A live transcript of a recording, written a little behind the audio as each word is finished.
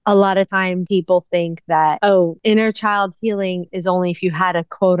A lot of time people think that, oh, inner child healing is only if you had a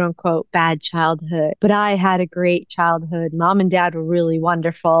quote unquote bad childhood. But I had a great childhood. Mom and dad were really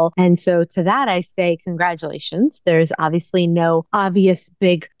wonderful. And so to that, I say congratulations. There's obviously no obvious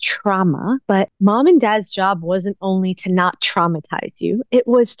big trauma, but mom and dad's job wasn't only to not traumatize you, it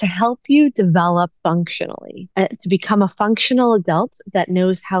was to help you develop functionally, to become a functional adult that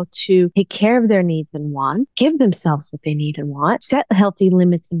knows how to take care of their needs and wants, give themselves what they need and want, set healthy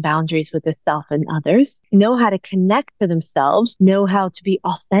limits and boundaries with itself and others, know how to connect to themselves, know how to be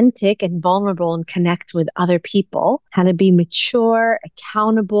authentic and vulnerable and connect with other people, how to be mature,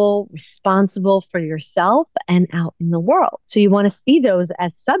 accountable, responsible for yourself and out in the world. So you want to see those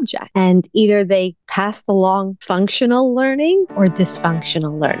as subjects, and either they passed along functional learning or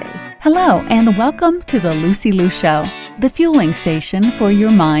dysfunctional learning. Hello, and welcome to the Lucy Liu Show, the fueling station for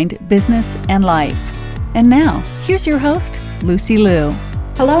your mind, business, and life. And now, here's your host, Lucy Liu.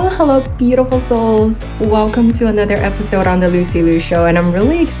 Hello, beautiful souls. Welcome to another episode on the Lucy Liu Show. And I'm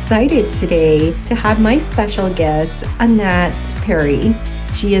really excited today to have my special guest, Anat Peri.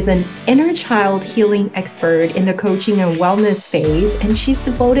 She is an inner child healing expert in the coaching and wellness space, and she's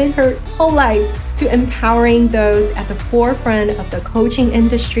devoted her whole life to empowering those at the forefront of the coaching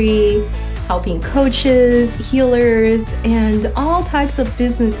industry, helping coaches, healers, and all types of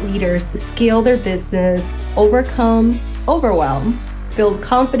business leaders scale their business, overcome overwhelm, build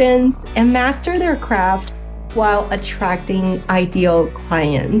confidence, and master their craft while attracting ideal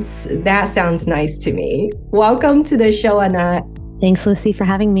clients. That sounds nice to me. Welcome to the show, Anat. Thanks, Lucy, for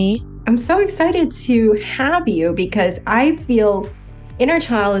having me. I'm so excited to have you because I feel inner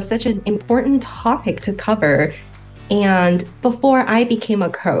child is such an important topic to cover. And before I became a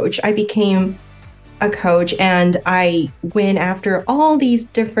coach and I went after all these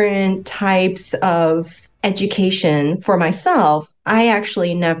different types of education for myself. I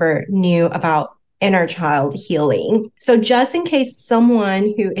actually never knew about inner child healing. So just in case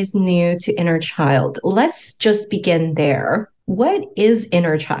someone who is new to inner child, let's just begin there. What is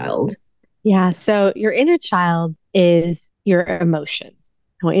inner child? Yeah, so your inner child is your emotions.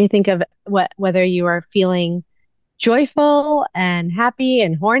 I want you to think of whether you are feeling joyful and happy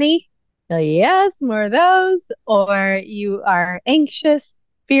and horny. So yes, more of those. Or you are anxious,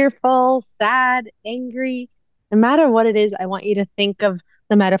 fearful, sad, angry. No matter what it is, I want you to think of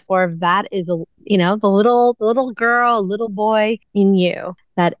the metaphor of that is the little girl, little boy in you.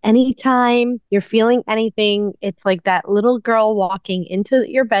 That anytime you're feeling anything, it's like that little girl walking into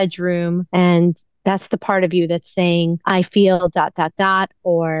your bedroom, and that's the part of you that's saying, I feel dot, dot, dot,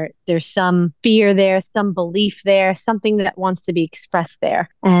 or there's some fear there, some belief there, something that wants to be expressed there.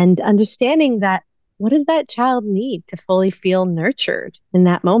 And understanding that, what does that child need to fully feel nurtured in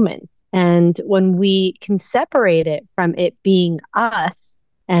that moment? And when we can separate it from it being us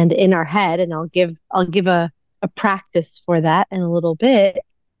and in our head, and I'll give a practice for that in a little bit,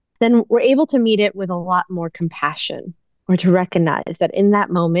 then we're able to meet it with a lot more compassion, or to recognize that in that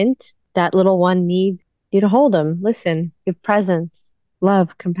moment, that little one needs you to hold them, listen, give presence,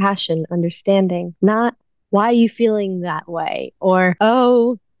 love, compassion, understanding, not why are you feeling that way? Or,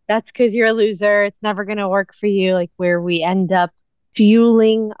 oh, that's because you're a loser. It's never going to work for you. Like where we end up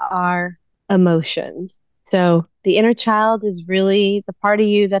fueling our emotions. So the inner child is really the part of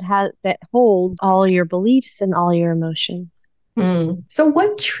you that holds all your beliefs and all your emotions. So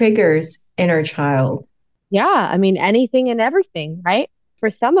what triggers inner child? Yeah, I mean, anything and everything, right? For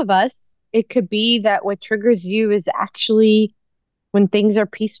some of us, it could be that what triggers you is actually when things are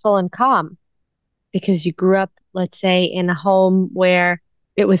peaceful and calm, because you grew up, let's say, in a home where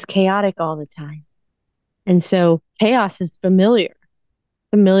it was chaotic all the time. And so chaos is familiar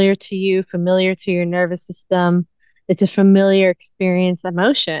to you, familiar to your nervous system. It's a familiar experience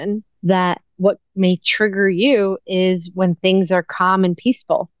emotion that what may trigger you is when things are calm and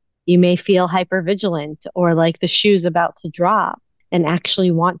peaceful. You may feel hypervigilant or like the shoe's about to drop and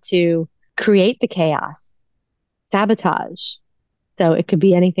actually want to create the chaos, sabotage. So it could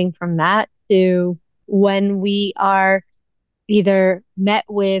be anything from that to when we are either met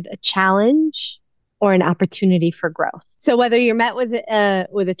with a challenge or an opportunity for growth. So whether you're met with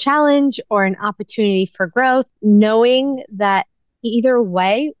a challenge or an opportunity for growth, knowing that either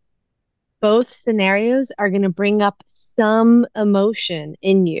way, both scenarios are going to bring up some emotion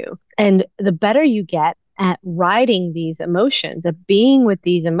in you. And the better you get at riding these emotions, of being with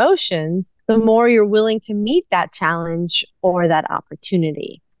these emotions, the more you're willing to meet that challenge or that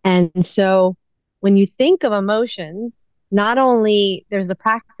opportunity. And so when you think of emotions, not only there's the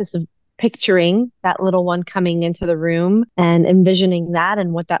practice of picturing that little one coming into the room and envisioning that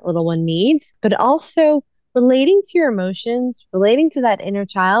and what that little one needs, but also relating to your emotions, relating to that inner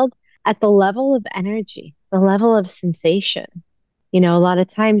child at the level of energy, the level of sensation. A lot of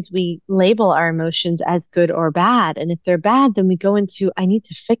times we label our emotions as good or bad. And if they're bad, then we go into, I need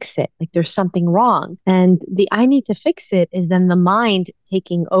to fix it. Like there's something wrong. And the I need to fix it is then the mind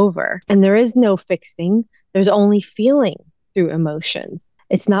taking over. And there is no fixing, there's only feeling through emotions.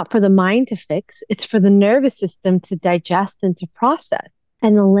 It's not for the mind to fix, it's for the nervous system to digest and to process.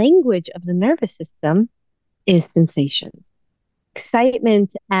 And the language of the nervous system is sensation.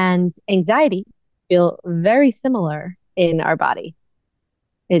 Excitement and anxiety feel very similar in our body.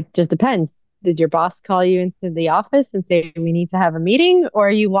 It just depends. Did your boss call you into the office and say, we need to have a meeting? Or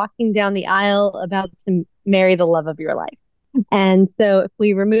are you walking down the aisle about to marry the love of your life? And so if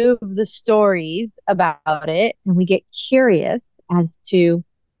we remove the stories about it and we get curious as to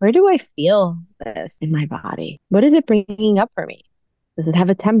where do I feel this in my body? What is it bringing up for me? Does it have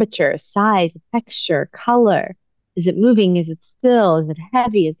a temperature, size, texture, color? Is it moving? Is it still? Is it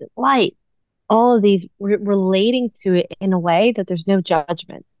heavy? Is it light? All of these, we're relating to it in a way that there's no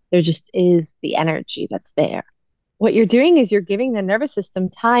judgment. There just is the energy that's there. What you're doing is you're giving the nervous system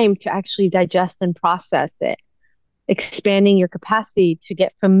time to actually digest and process it, expanding your capacity to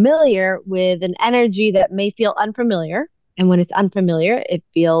get familiar with an energy that may feel unfamiliar. And when it's unfamiliar, it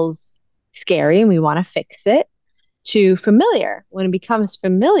feels scary and we want to fix it, to familiar. When it becomes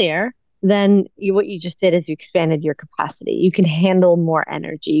familiar, then what you just did is you expanded your capacity. You can handle more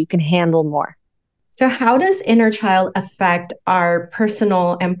energy. You can handle more. So, how does inner child affect our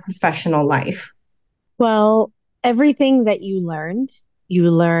personal and professional life? Well, everything that you learned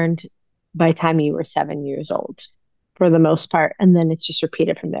by the time you were 7 years old, for the most part. And then it's just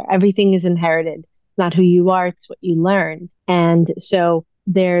repeated from there. Everything is inherited. It's not who you are, it's what you learned. And so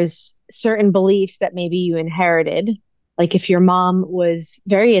there's certain beliefs that maybe you inherited. Like if your mom was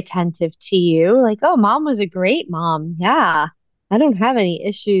very attentive to you, like, oh, mom was a great mom. Yeah, I don't have any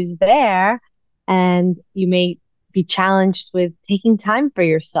issues there. And you may be challenged with taking time for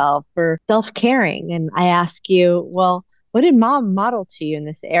yourself, for self-caring. And I ask you, well, what did mom model to you in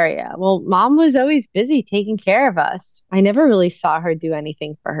this area? Well, mom was always busy taking care of us. I never really saw her do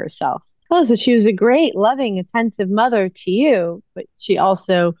anything for herself. Oh, so she was a great, loving, attentive mother to you, but she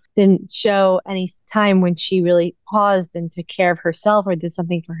also didn't show any time when she really paused and took care of herself or did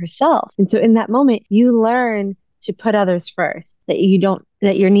something for herself. And so in that moment, you learn to put others first, that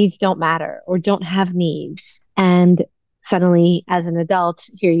your needs don't matter or don't have needs. And suddenly, as an adult,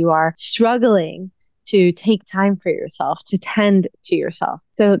 here you are struggling to take time for yourself, to tend to yourself.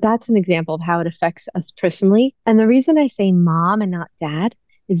 So that's an example of how it affects us personally. And the reason I say mom and not dad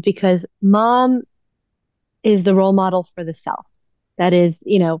is because mom is the role model for the self. That is,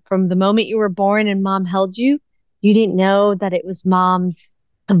 from the moment you were born and mom held you, you didn't know that it was mom's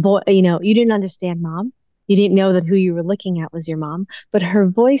voice. You didn't understand mom. You didn't know that who you were looking at was your mom, but her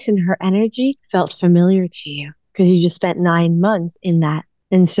voice and her energy felt familiar to you because you just spent 9 months in that.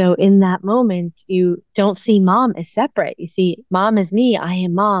 And so in that moment, you don't see mom as separate. You see mom as me. I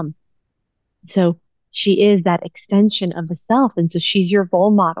am mom. So she is that extension of the self. And so she's your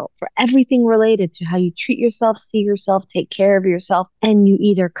role model for everything related to how you treat yourself, see yourself, take care of yourself. And you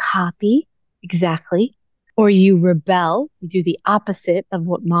either copy exactly, or you rebel, you do the opposite of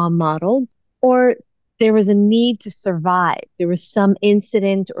what mom modeled, or there was a need to survive. There was some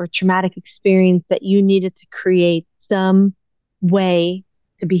incident or traumatic experience that you needed to create some way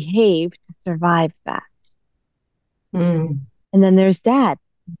to behave to survive that. Mm. And then there's dad.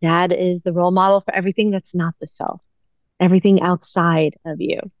 Dad is the role model for everything that's not the self, everything outside of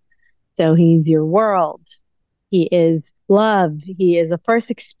you. So he's your world. He is love. He is the first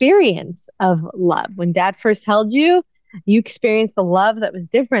experience of love. When dad first held you, you experienced the love that was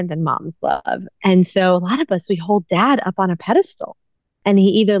different than mom's love. And so a lot of us, we hold dad up on a pedestal and he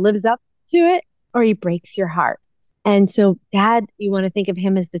either lives up to it or he breaks your heart. And so dad, you want to think of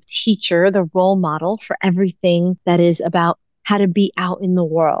him as the teacher, the role model for everything that is about how to be out in the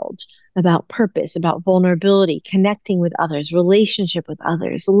world, about purpose, about vulnerability, connecting with others, relationship with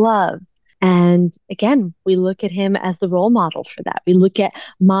others, love. And again, we look at him as the role model for that. We look at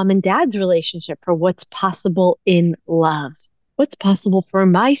mom and dad's relationship for what's possible in love, what's possible for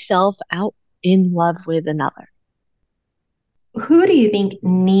myself out in love with another. Who do you think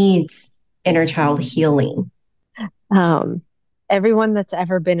needs inner child healing? Um, Everyone that's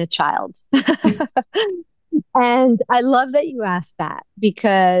ever been a child. And I love that you asked that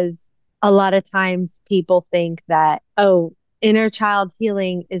because a lot of times people think that, oh, inner child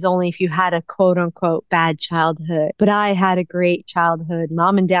healing is only if you had a quote unquote bad childhood. But I had a great childhood.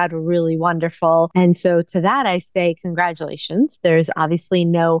 Mom and dad were really wonderful. And so to that, I say congratulations. There's obviously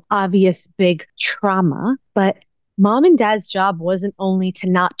no obvious big trauma, but mom and dad's job wasn't only to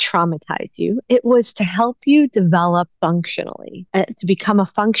not traumatize you, it was to help you develop functionally, to become a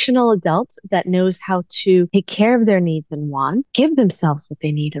functional adult that knows how to take care of their needs and wants, give themselves what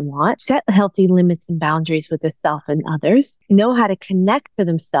they need and want, set healthy limits and boundaries with the self and others, know how to connect to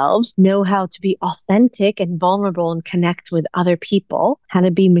themselves, know how to be authentic and vulnerable and connect with other people, how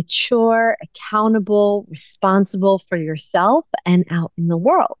to be mature, accountable, responsible for yourself and out in the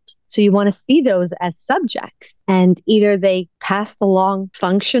world. So you want to see those as subjects, and either they passed along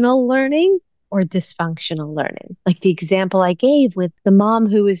functional learning or dysfunctional learning. Like the example I gave with the mom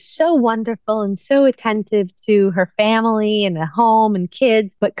who was so wonderful and so attentive to her family and a home and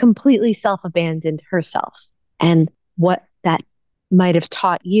kids, but completely self-abandoned herself, and what that might have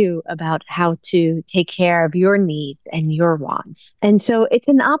taught you about how to take care of your needs and your wants. And so it's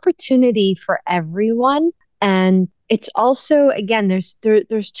an opportunity for everyone. And it's also, again,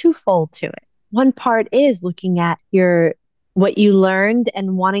 there's twofold to it. One part is looking at your what you learned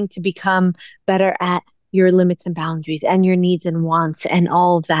and wanting to become better at your limits and boundaries and your needs and wants and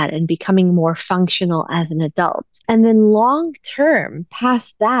all of that, and becoming more functional as an adult. And then long term,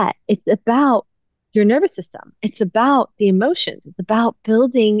 past that, it's about your nervous system. It's about the emotions. It's about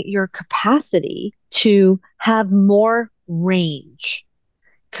building your capacity to have more range.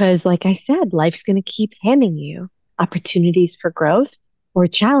 Because, like I said, life's going to keep handing you opportunities for growth or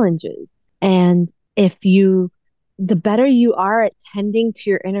challenges. And the better you are at tending to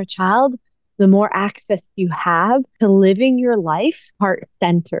your inner child, the more access you have to living your life heart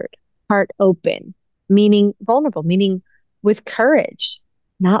centered, heart open, meaning vulnerable, meaning with courage,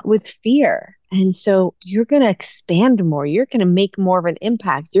 not with fear. And so you're going to expand more. You're going to make more of an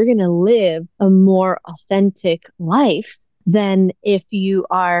impact. You're going to live a more authentic life than if you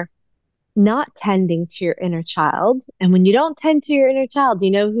are not tending to your inner child. And when you don't tend to your inner child,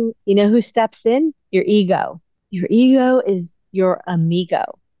 you know who steps in? Your ego. Your ego is your amigo.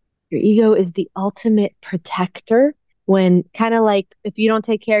 Your ego is the ultimate protector. When kind of like if you don't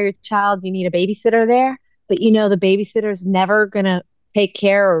take care of your child, you need a babysitter there, but the babysitter is never going to take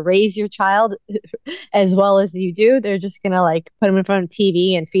care or raise your child as well as you do. They're just going to like put them in front of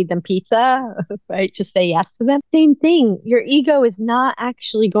TV and feed them pizza, right? Just say yes to them. Same thing. Your ego is not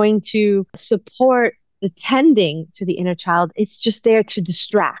actually going to support the tending to the inner child. It's just there to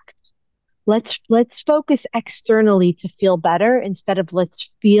distract. Let's focus externally to feel better instead of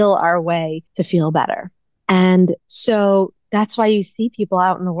let's feel our way to feel better. And so that's why you see people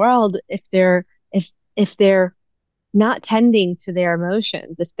out in the world, if they're not tending to their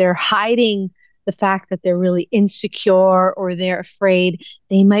emotions, if they're hiding the fact that they're really insecure or they're afraid,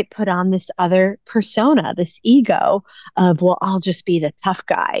 they might put on this other persona, this ego of, well, I'll just be the tough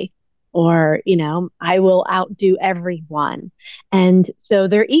guy, or, I will outdo everyone. And so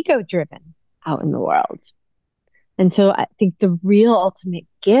they're ego driven out in the world. And so I think the real ultimate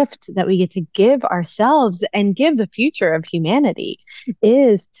gift that we get to give ourselves and give the future of humanity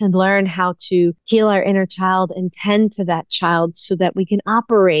is to learn how to heal our inner child and tend to that child so that we can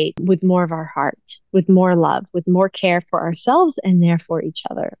operate with more of our heart, with more love, with more care for ourselves and therefore each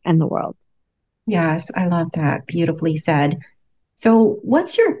other and the world. Yes, I love that. Beautifully said. So,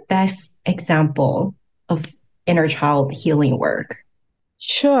 what's your best example of inner child healing work?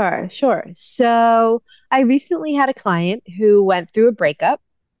 Sure, sure. So I recently had a client who went through a breakup,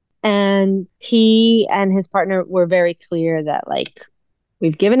 and he and his partner were very clear that, like,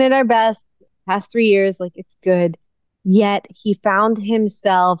 we've given it our best past 3 years, like it's good. Yet he found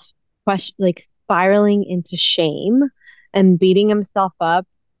himself like spiraling into shame and beating himself up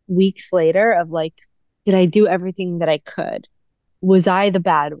weeks later of like, did I do everything that I could? Was I the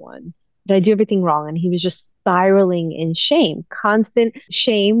bad one? Did I do everything wrong? And he was just spiraling in shame, constant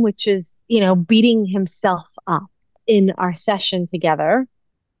shame, which is, beating himself up. In our session together,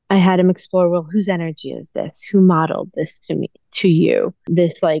 I had him explore, well, whose energy is this? Who modeled this to me, to you?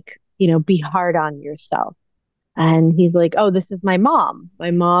 This, like, be hard on yourself. And he's like, oh, this is my mom.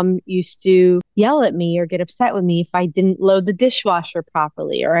 My mom used to yell at me or get upset with me if I didn't load the dishwasher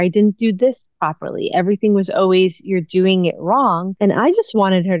properly or I didn't do this properly. Everything was always, you're doing it wrong. And I just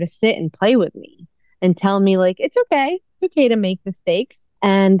wanted her to sit and play with me and tell me, like, it's okay. It's okay to make mistakes.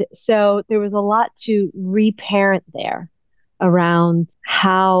 And so there was a lot to reparent there around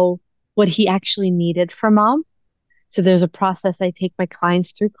what he actually needed from mom. So there's a process I take my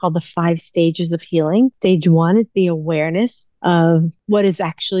clients through called the 5 stages of healing. Stage one is the awareness of what is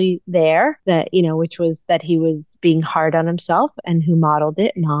actually there, that, which was that he was being hard on himself, and who modeled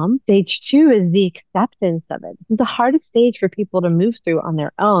it, mom. Stage two is the acceptance of it. It's the hardest stage for people to move through on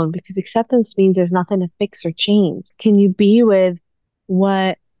their own, because acceptance means there's nothing to fix or change. Can you be with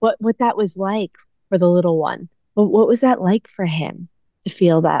what that was like for the little one? What was that like for him to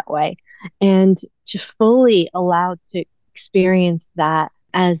feel that way? And to fully allow to experience that,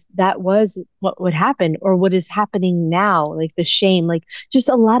 as that was what would happen, or what is happening now, like the shame, like just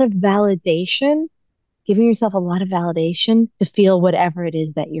a lot of validation, giving yourself a lot of validation to feel whatever it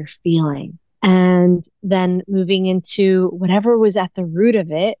is that you're feeling. And then moving into whatever was at the root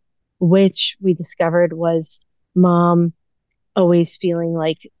of it, which we discovered was mom always feeling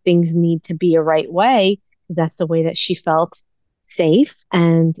like things need to be a right way, because that's the way that she felt safe,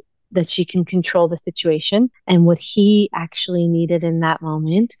 and that she can control the situation. And what he actually needed in that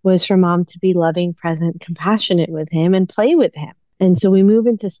moment was for mom to be loving, present, compassionate with him, and play with him. And so we move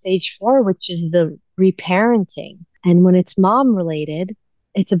into stage four, which is the reparenting. And when it's mom related,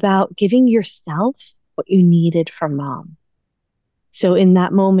 it's about giving yourself what you needed from mom. So in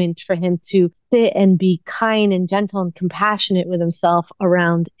that moment, for him to sit and be kind and gentle and compassionate with himself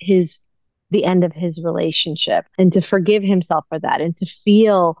around the end of his relationship, and to forgive himself for that, and to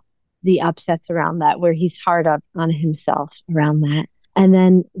feel the upsets around that, where he's hard on himself around that. And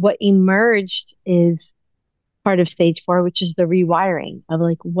then what emerged is part of stage four, which is the rewiring of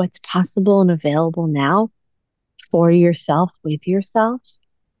like what's possible and available now for yourself, with yourself,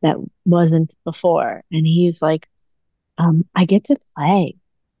 that wasn't before. And he's like, I get to play.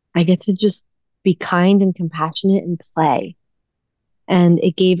 I get to just be kind and compassionate and play. And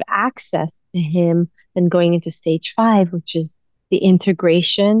it gave access to him then going into stage five, which is the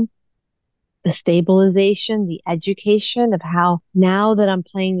integration, the stabilization, the education of how, now that I'm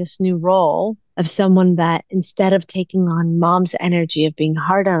playing this new role of someone that, instead of taking on mom's energy of being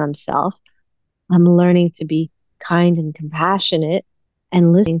hard on himself, I'm learning to be kind and compassionate,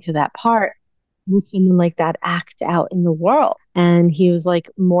 and listening to that part, with someone like that act out in the world. And he was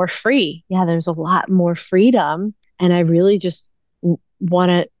like more free. Yeah, there's a lot more freedom. And I really just want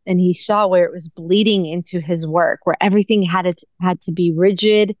to, and he saw where it was bleeding into his work, where everything had to be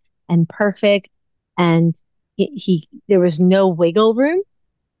rigid and perfect. And there was no wiggle room.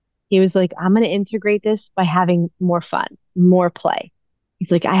 He was like, I'm going to integrate this by having more fun, more play.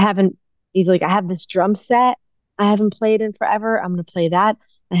 He's like, I have this drum set I haven't played in forever. I'm going to play that.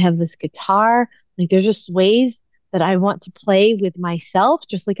 I have this guitar. Like, there's just ways that I want to play with myself,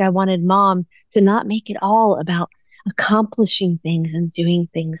 just like I wanted mom to not make it all about accomplishing things and doing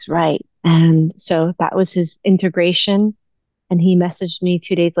things right. And so that was his integration. And he messaged me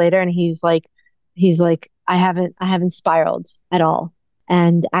 2 days later, and he's like, I haven't spiraled at all.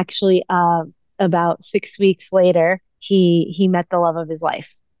 And actually, about 6 weeks later, he met the love of his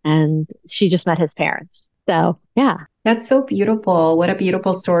life, and she just met his parents. So yeah. That's so beautiful. What a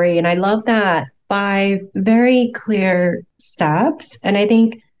beautiful story. And I love that 5 very clear steps. And I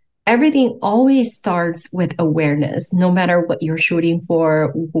think everything always starts with awareness, no matter what you're shooting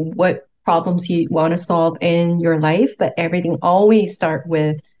for, what problems you want to solve in your life, but everything always start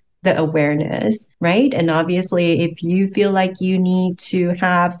with the awareness, right? And obviously, if you feel like you need to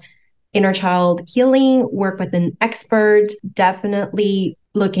have inner child healing, work with an expert, definitely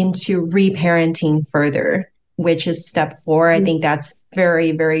look into reparenting further, which is step four. I think that's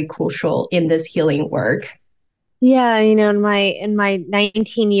very, very crucial in this healing work. Yeah, in my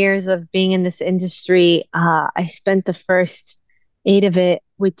 19 years of being in this industry, I spent the first 8 of it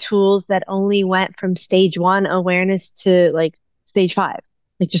with tools that only went from stage one awareness to like stage five.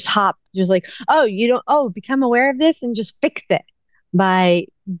 Like, just hop, just like, oh, you don't, oh, become aware of this and just fix it by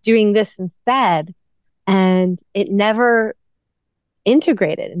doing this instead. And it never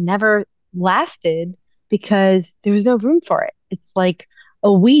integrated and never lasted, because there was no room for it. It's like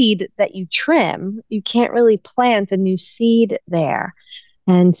a weed that you trim. You can't really plant a new seed there.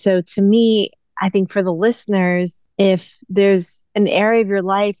 And so, to me, I think for the listeners, if there's an area of your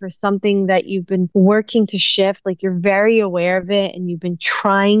life or something that you've been working to shift, like you're very aware of it and you've been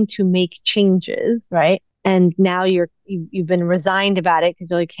trying to make changes, right? And now you've been resigned about it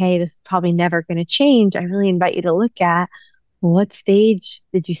because you're like, hey, this is probably never going to change. I really invite you to look at, what stage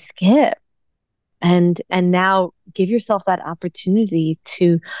did you skip? And now give yourself that opportunity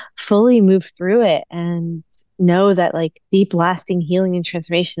to fully move through it, and know that like deep lasting healing and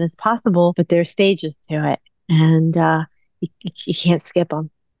transformation is possible, but there's stages to it, and you can't skip them.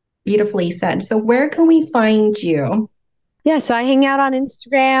 Beautifully said. So, where can we find you? Yeah, so I hang out on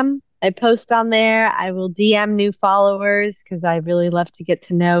Instagram. I post on there. I will DM new followers because I really love to get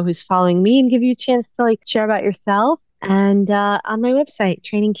to know who's following me and give you a chance to like share about yourself. And on my website,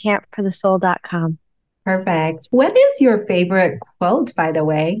 trainingcampforthesoul.com. Perfect. What is your favorite quote, by the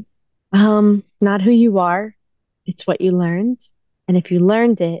way? Not who you are, it's what you learned. And if you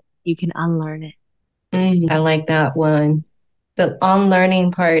learned it, you can unlearn it. I like that one. The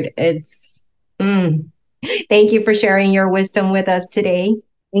unlearning part, it's, mm. Thank you for sharing your wisdom with us today.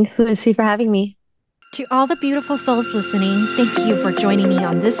 Thanks, Lucy, for having me. To all the beautiful souls listening, thank you for joining me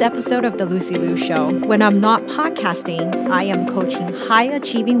on this episode of The Lucy Liu Show. When I'm not podcasting, I am coaching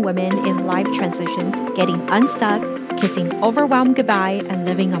high-achieving women in life transitions, getting unstuck, kissing overwhelm goodbye, and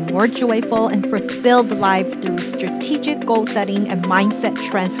living a more joyful and fulfilled life through strategic goal setting and mindset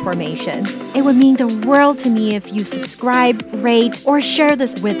transformation. It would mean the world to me if you subscribe, rate, or share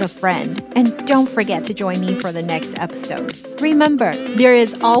this with a friend. And don't forget to join me for the next episode. Remember, there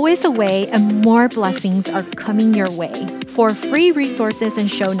is always a way and more blessings are coming your way. For free resources and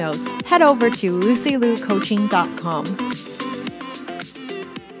show notes, head over to lucylucoaching.com.